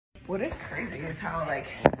What is crazy is how, like,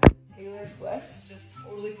 Taylor Swift just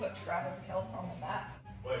totally put Travis Kelce on the map.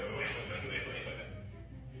 Wait.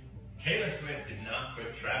 Taylor Swift did not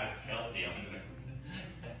put Travis Kelce on the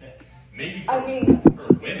map. Maybe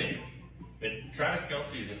for women. But Travis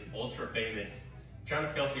Kelce is an ultra famous.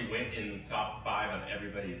 Travis Kelce went in the top 5 of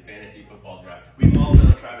everybody's fantasy football draft. We've all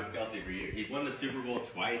known Travis Kelce for years. He won the Super Bowl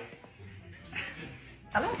twice.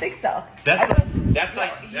 I don't think so. That's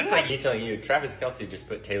like you telling you Travis Kelce just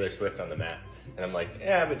put Taylor Swift on the map, and I'm like,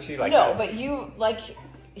 yeah, but she like. No, but you like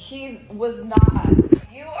he was not.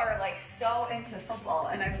 You are like so into football,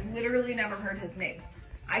 and I've literally never heard his name.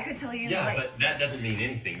 I could tell you. Yeah, like, but that doesn't mean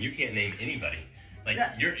anything. You can't name anybody. Like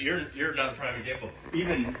you're not a prime example.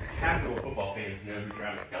 Even casual football fans know who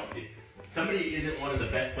Travis Kelce. Somebody isn't one of the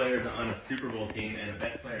best players on a Super Bowl team and a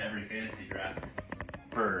best player in every fantasy draft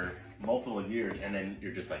for multiple years, and then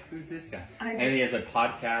you're just like, who's this guy? And he has a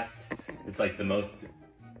podcast. It's like the most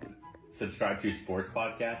subscribed to sports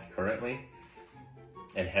podcast currently,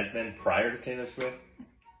 and has been prior to Taylor Swift.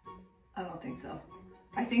 I don't think so.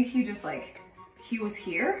 I think he just like he was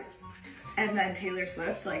here, and then Taylor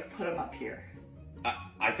Swift like put him up here.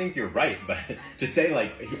 I think you're right, but to say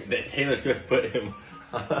like that Taylor Swift put him